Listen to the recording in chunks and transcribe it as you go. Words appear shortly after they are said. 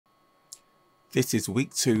This is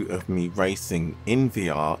week 2 of me racing in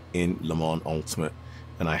VR in Le Mans Ultimate,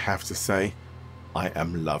 and I have to say, I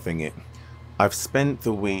am loving it. I've spent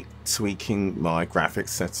the week tweaking my graphics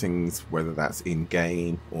settings, whether that's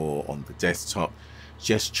in-game or on the desktop,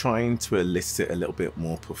 just trying to elicit a little bit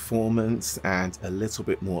more performance and a little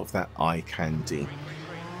bit more of that eye candy.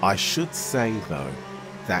 I should say though,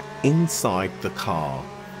 that inside the car,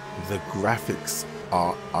 the graphics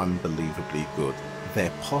are unbelievably good.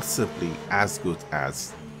 They're possibly as good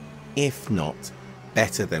as, if not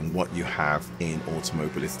better than what you have in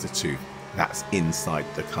Automobilista 2. That's inside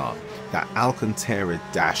the car. That Alcantara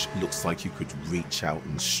dash looks like you could reach out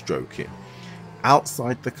and stroke it.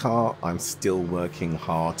 Outside the car, I'm still working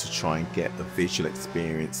hard to try and get a visual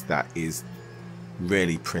experience that is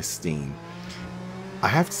really pristine. I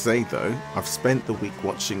have to say though, I've spent the week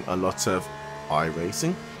watching a lot of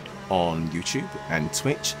iRacing on YouTube and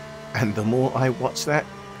Twitch, and the more I watch that,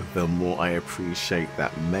 the more I appreciate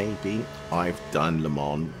that maybe I've done Le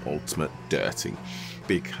Mans Ultimate dirty,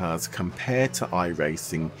 because compared to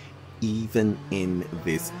iRacing, even in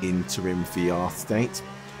this interim VR state,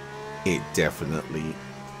 it definitely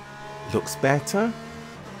looks better.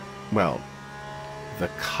 Well, the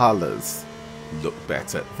colors look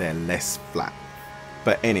better, they're less flat.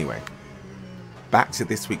 But anyway, back to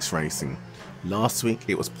this week's racing. Last week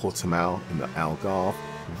it was Portimao in the Algarve.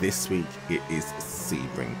 This week it is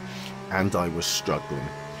Sebring, and I was struggling.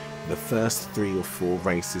 The first 3 or 4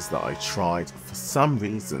 races that I tried, for some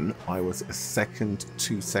reason I was a second,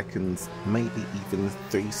 2 seconds, maybe even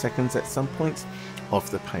 3 seconds at some points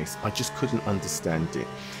off the pace. I just couldn't understand it.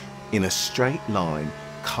 In a straight line,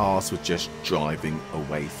 cars were just driving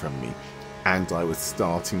away from me, and I was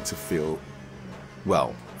starting to feel,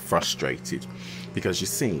 well, frustrated, because you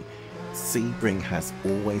see, Sebring has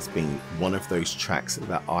always been one of those tracks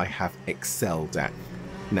that I have excelled at.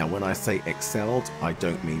 Now when I say excelled, I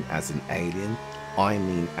don't mean as an alien, I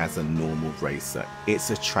mean as a normal racer. It's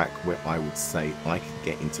a track where I would say I could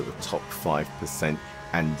get into the top 5%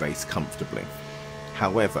 and race comfortably.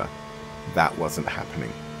 However, that wasn't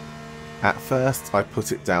happening. At first I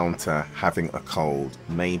put it down to having a cold,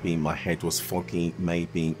 maybe my head was foggy,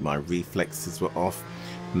 maybe my reflexes were off.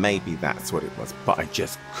 Maybe that's what it was, but I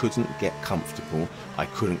just couldn't get comfortable. I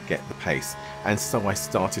couldn't get the pace, and so I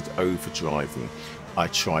started overdriving. I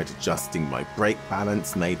tried adjusting my brake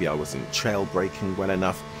balance, maybe I wasn't trail braking well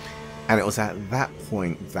enough, and it was at that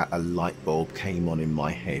point that a light bulb came on in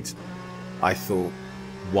my head. I thought,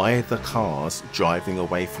 why are the cars driving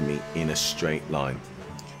away from me in a straight line?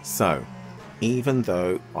 So, even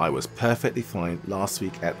though I was perfectly fine last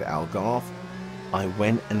week at the Algarve, I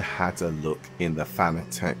went and had a look in the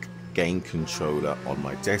Fanatec game controller on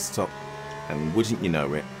my desktop, and wouldn't you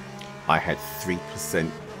know it, I had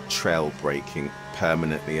 3% trail braking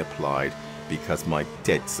permanently applied because my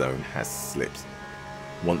dead zone has slipped.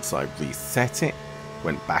 Once I reset it,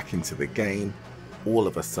 went back into the game, all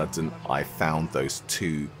of a sudden I found those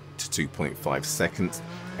 2 to 2.5 seconds,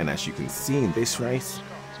 and as you can see in this race,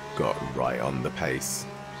 got right on the pace.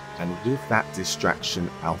 And with that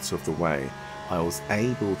distraction out of the way, I was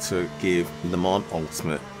able to give Le Mans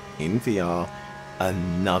Ultimate in VR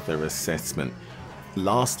another assessment.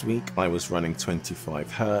 Last week I was running 25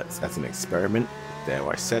 Hz as an experiment. There,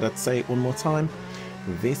 I said I'd say it one more time.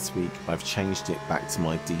 This week I've changed it back to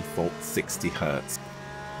my default 60 Hz.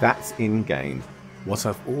 That's in game. What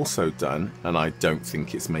I've also done, and I don't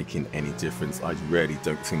think it's making any difference, I really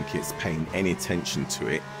don't think it's paying any attention to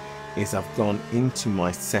it, is I've gone into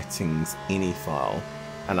my settings INI file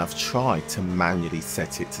and I've tried to manually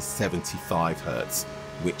set it to 75 Hz,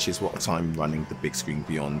 which is what I'm running the BigScreen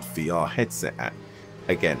Beyond VR headset at.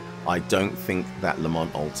 Again, I don't think that Le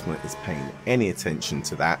Mans Ultimate is paying any attention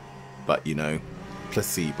to that, but you know,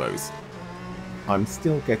 placebos. I'm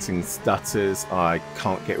still getting stutters, I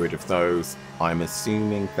can't get rid of those. I'm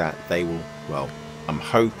assuming that they will, well, I'm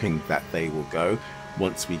hoping that they will go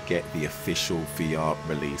once we get the official VR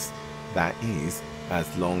release. That is,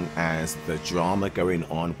 as long as the drama going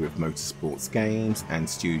on with Motorsports Games and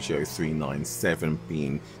Studio 397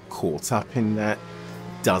 being caught up in that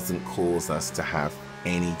doesn't cause us to have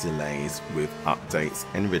any delays with updates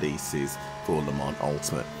and releases for Le Mans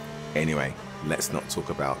Ultimate. Anyway, let's not talk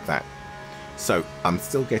about that. So I'm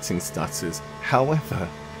still getting stutters. However,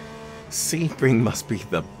 Sebring must be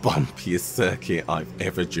the bumpiest circuit I've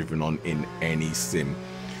ever driven on in any sim.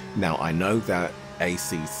 Now I know that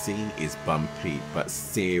ACC is bumpy, but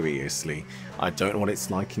seriously, I don't know what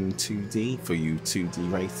it's like in 2D for you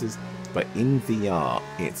 2D racers. but in VR,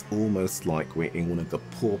 it's almost like we're in one of the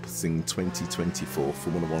porpoising 2024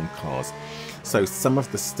 Formula 1 cars. So some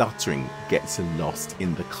of the stuttering gets lost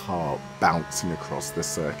in the car bouncing across the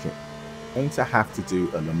circuit. I'm going to have to do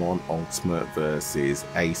a Le Mans Ultimate versus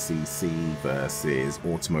ACC versus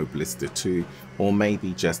Automobilista 2, or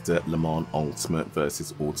maybe just a Le Mans Ultimate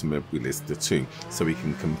versus Automobilista 2, so we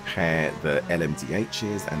can compare the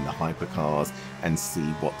LMDHs and the hypercars and see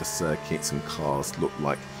what the circuits and cars look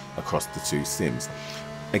like across the two sims.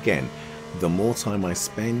 Again, the more time I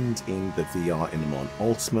spend in the VR in Le Mans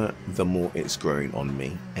Ultimate, the more it's growing on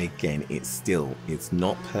me. Again, it's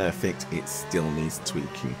not perfect, it still needs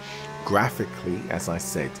tweaking. Graphically, as I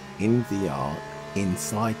said, in VR,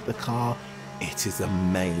 inside the car, it is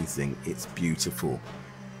amazing, it's beautiful.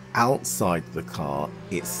 Outside the car,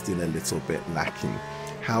 it's still a little bit lacking.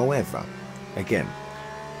 However, again,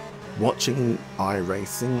 watching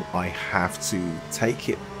iRacing, I have to take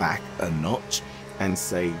it back a notch and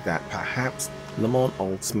say that perhaps Le Mans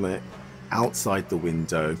Ultimate outside the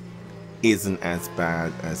window isn't as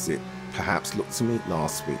bad as it perhaps looked to me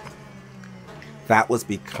last week. That was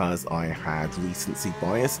because I had recency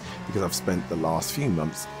bias, because I've spent the last few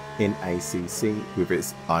months in ACC with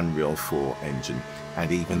its Unreal 4 engine,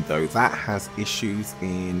 and even though that has issues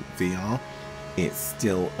in VR, it's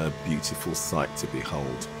still a beautiful sight to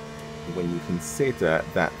behold. When you consider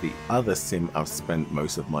that the other sim I've spent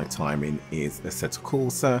most of my time in is Assetto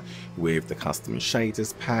Corsa with the custom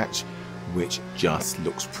shaders patch, which just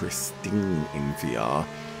looks pristine in VR,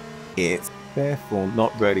 it's therefore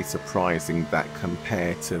not really surprising that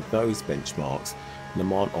compared to those benchmarks, Le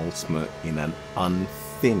Mans Ultimate in an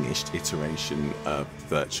unfinished iteration of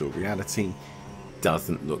virtual reality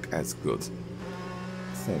doesn't look as good.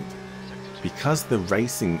 So, because the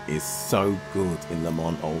racing is so good in Le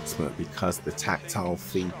Mans Ultimate, because the tactile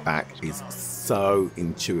feedback is so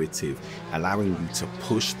intuitive, allowing you to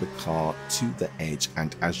push the car to the edge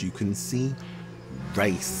and, as you can see,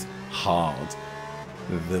 race hard,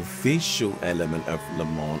 the visual element of Le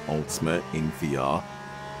Mans Ultimate in VR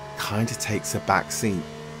kind of takes a back seat.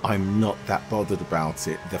 I'm not that bothered about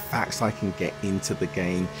it. The fact I can get into the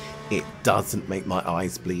game, it doesn't make my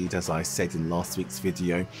eyes bleed, as I said in last week's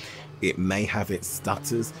video. It may have its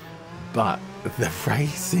stutters, but the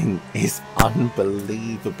racing is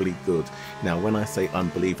unbelievably good. Now, when I say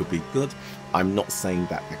unbelievably good, I'm not saying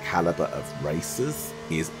that the caliber of racers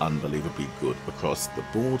is unbelievably good across the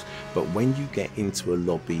board, but when you get into a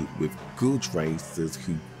lobby with good racers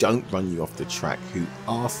who don't run you off the track, who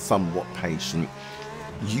are somewhat patient,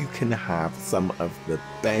 you can have some of the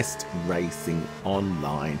best racing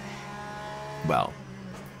online. Well,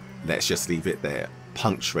 let's just leave it there.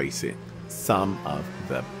 Punctuate it. Some of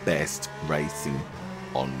the best racing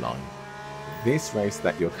online. This race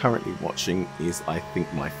that you're currently watching is, I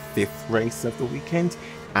think, my 5th race of the weekend,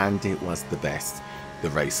 and it was the best. The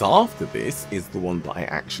race after this is the one that I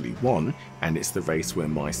actually won, and it's the race where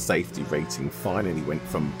my safety rating finally went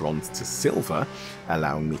from bronze to silver,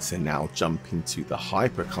 allowing me to now jump into the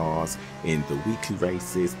hypercars in the weekly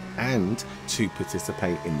races and to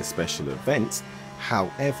participate in the special events.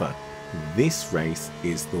 However, this race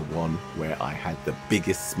is the one where I had the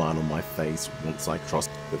biggest smile on my face once I crossed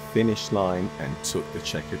the finish line and took the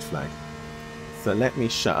checkered flag. So let me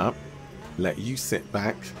shut up, let you sit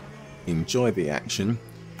back, enjoy the action.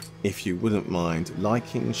 If you wouldn't mind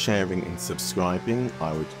liking, sharing and subscribing,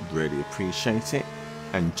 I would really appreciate it.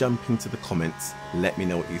 And jump into the comments, let me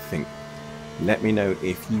know what you think. Let me know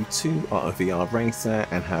if you too are a VR racer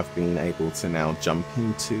and have been able to now jump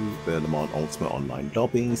into the Le Mans Ultimate online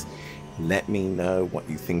lobbies. Let me know what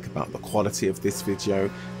you think about the quality of this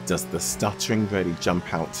video. Does the stuttering really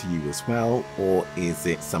jump out to you as well, or is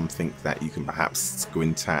it something that you can perhaps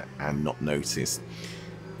squint at and not notice?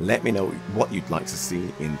 Let me know what you'd like to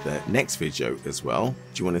see in the next video as well.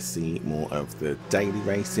 Do you want to see more of the daily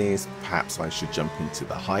races? Perhaps I should jump into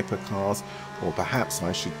the hypercars, or perhaps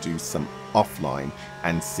I should do some offline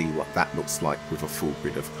and see what that looks like with a full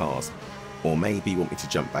grid of cars. Or maybe you want me to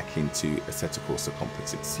jump back into Assetto Corsa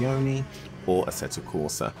Competizione or Assetto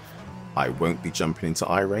Corsa. I won't be jumping into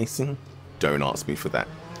iRacing, don't ask me for that.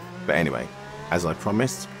 But anyway, as I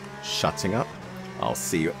promised, shutting up, I'll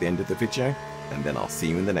see you at the end of the video, and then I'll see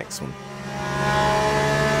you in the next one.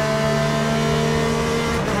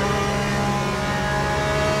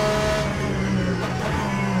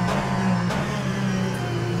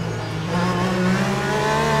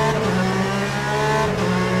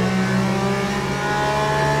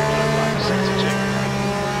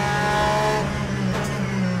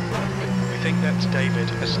 David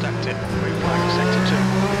has stacked it. Green flag sector 2.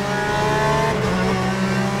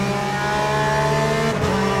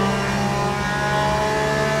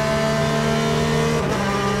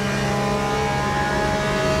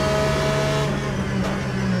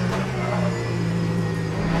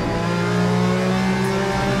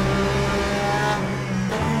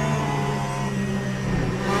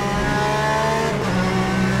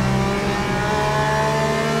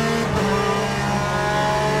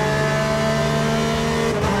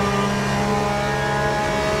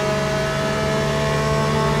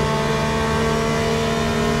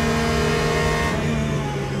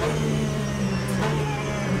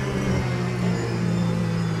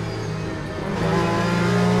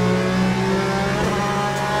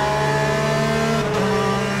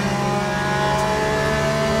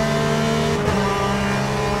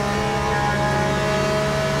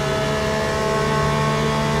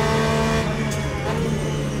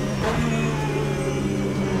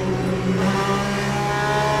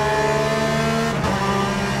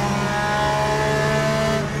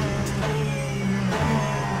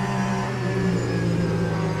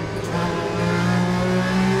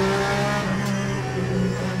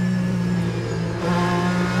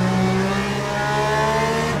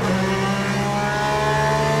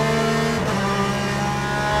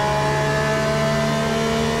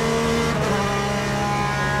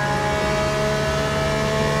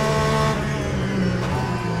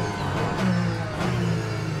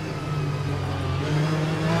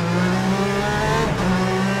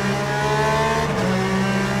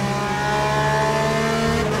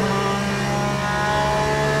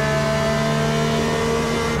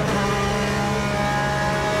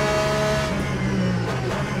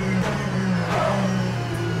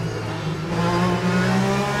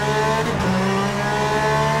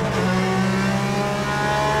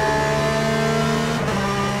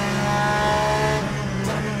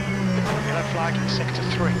 flag in sector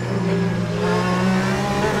 3. We can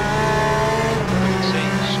see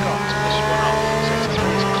Scott has spun off. Sector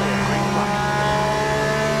 3 is clear, green flag.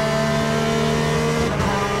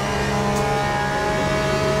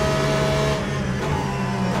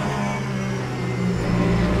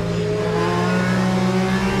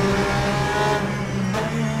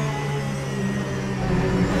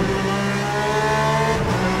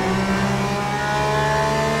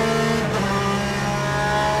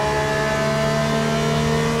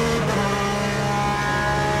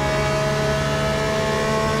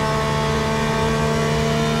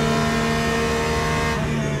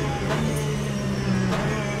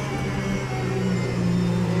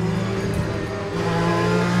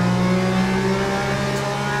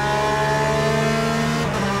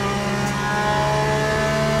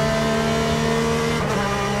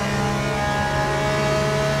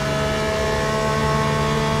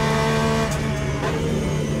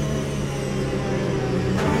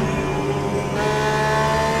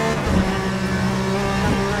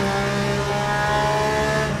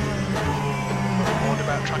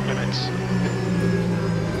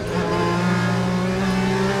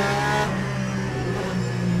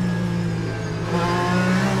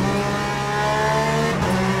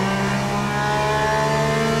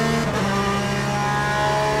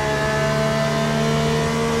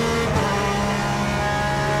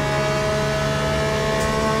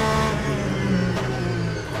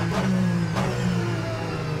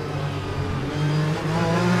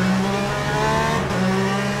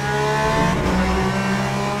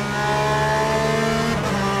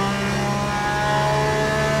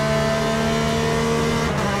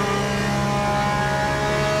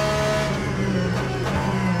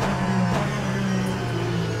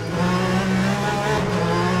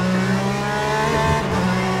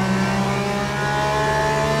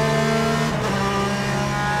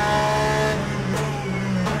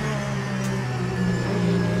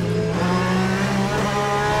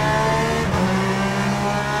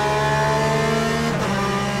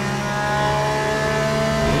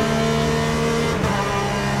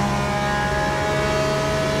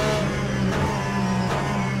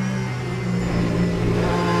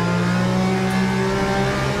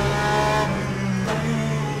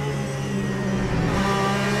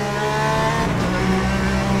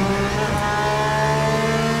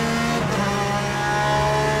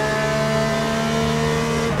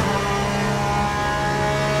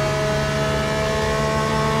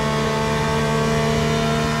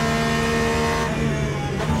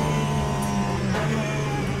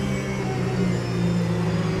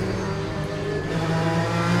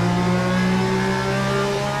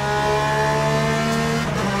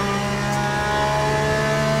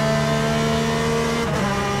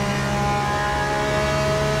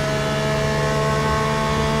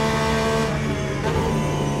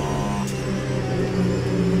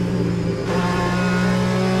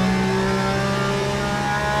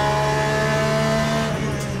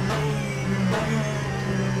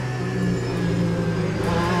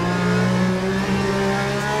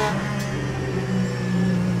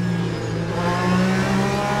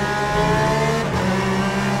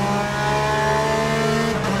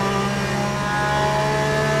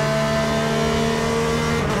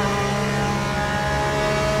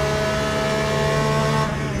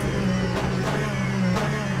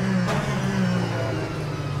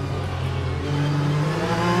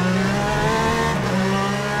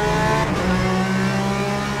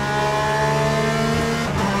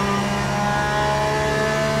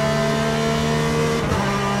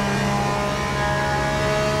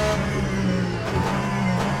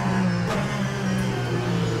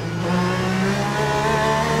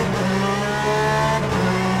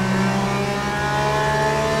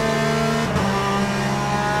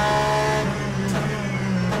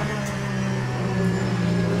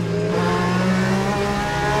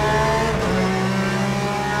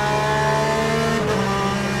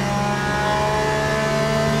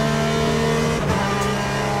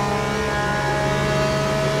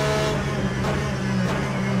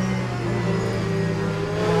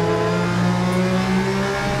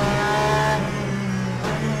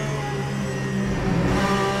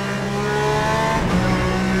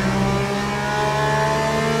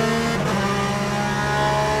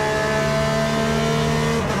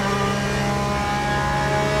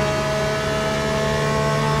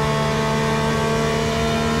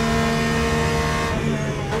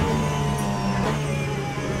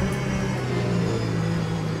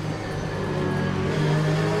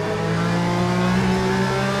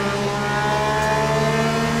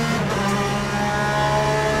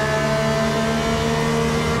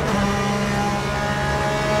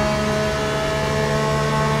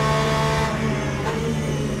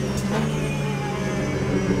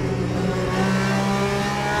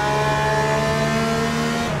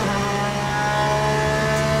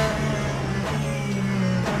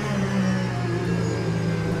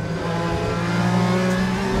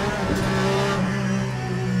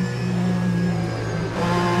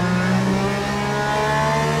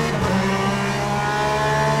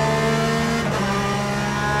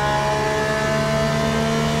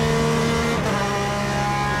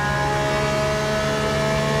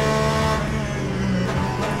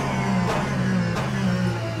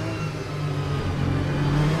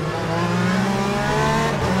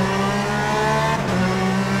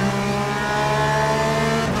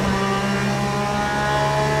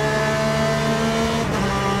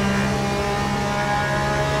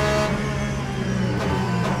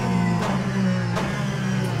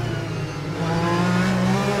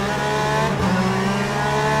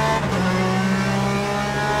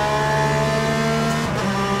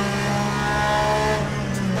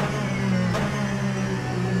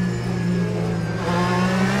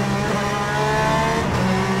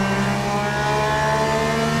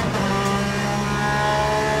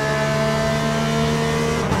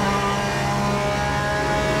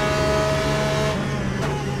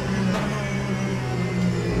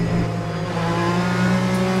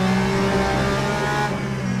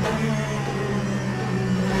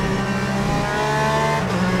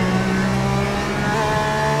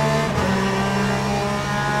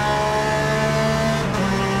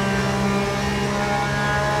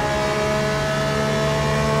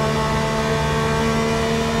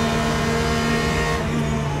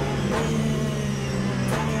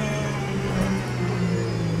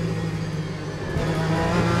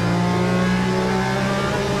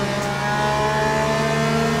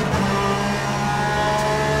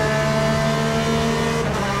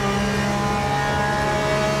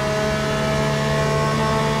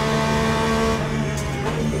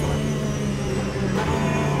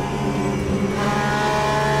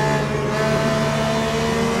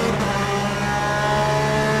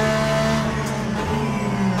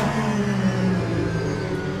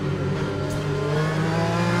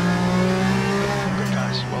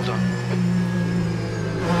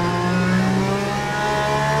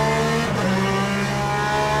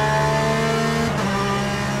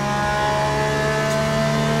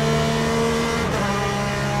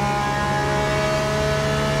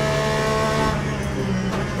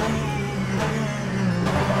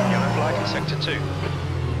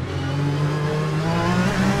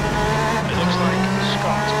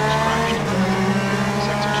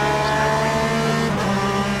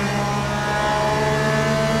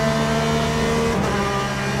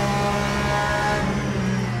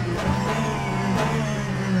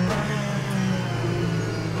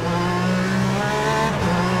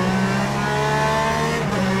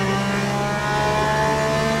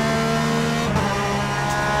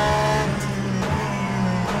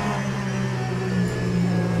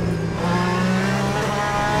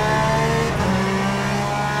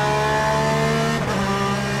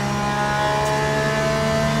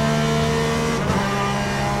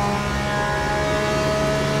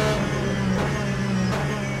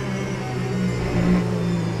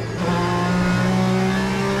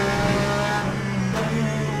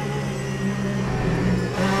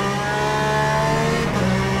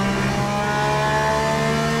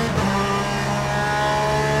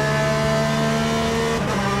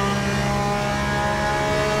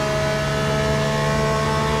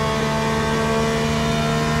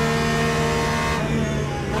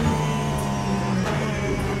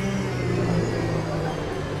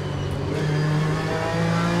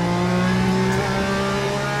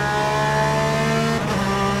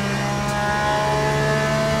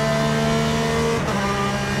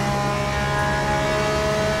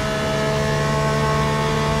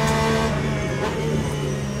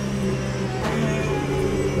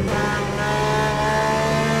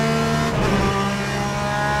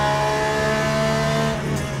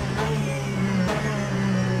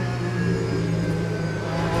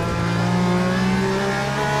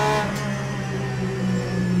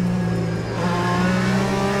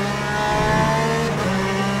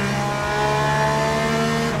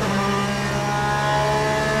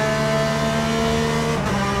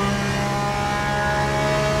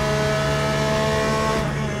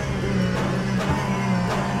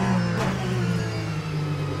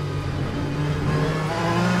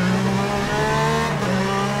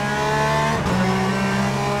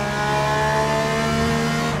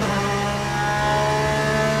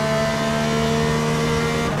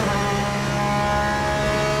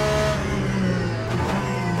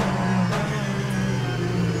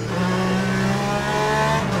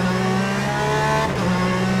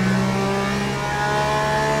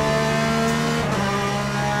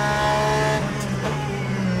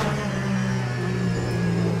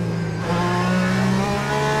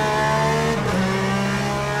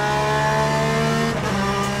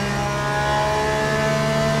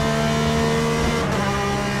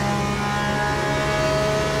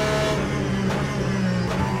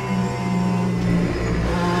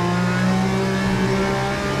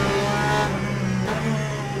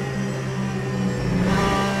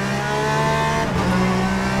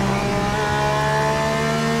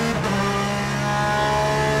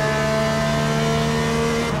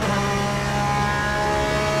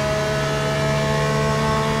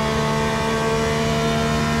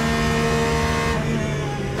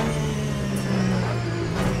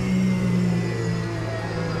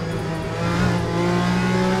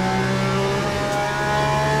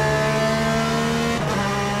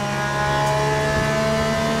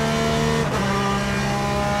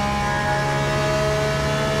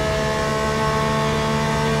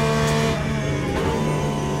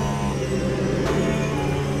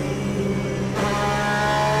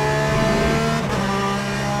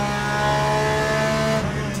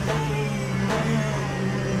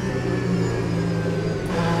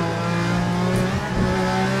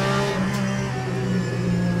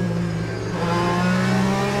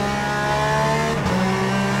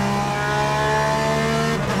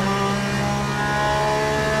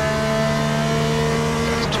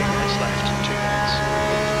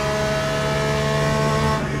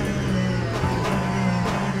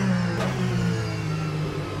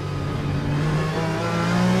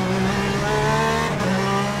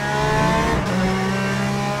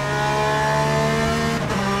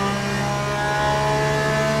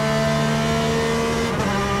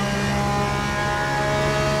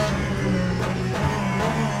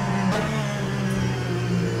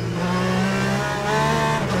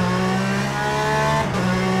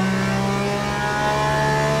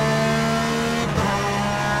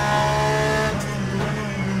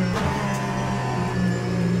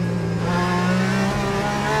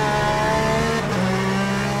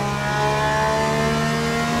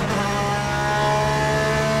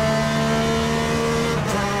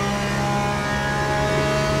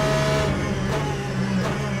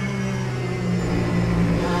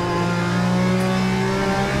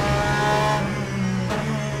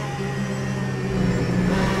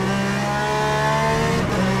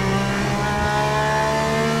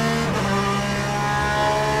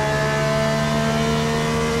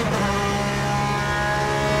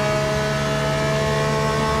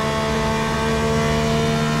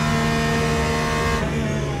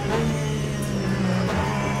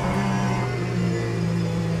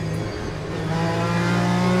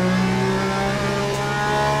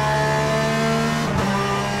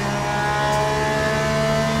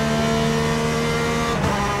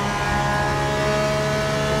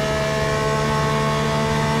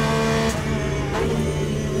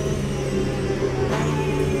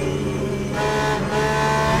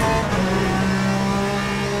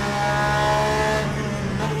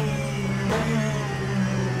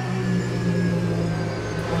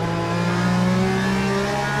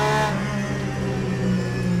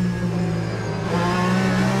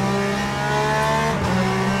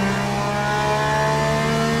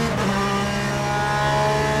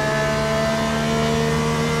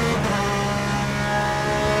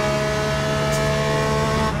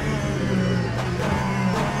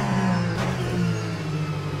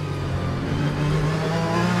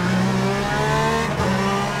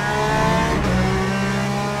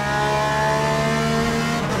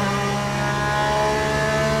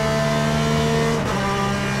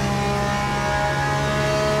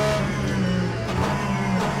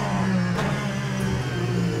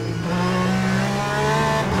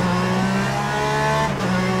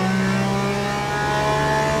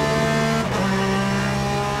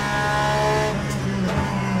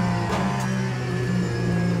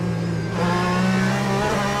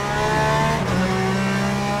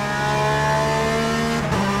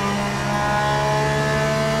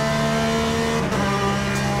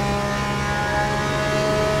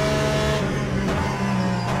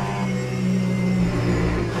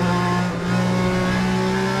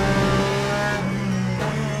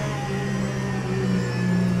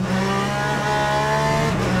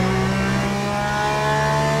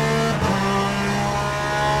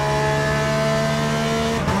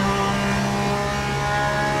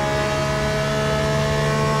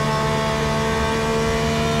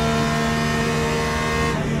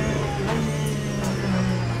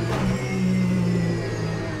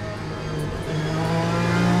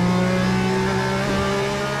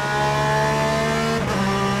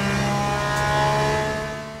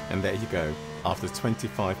 go. After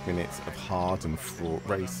 25 minutes of hard and fraught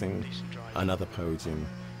racing, another podium.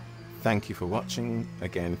 Thank you for watching.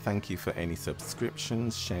 Again, thank you for any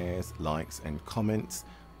subscriptions, shares, likes and comments.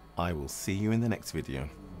 I will see you in the next video.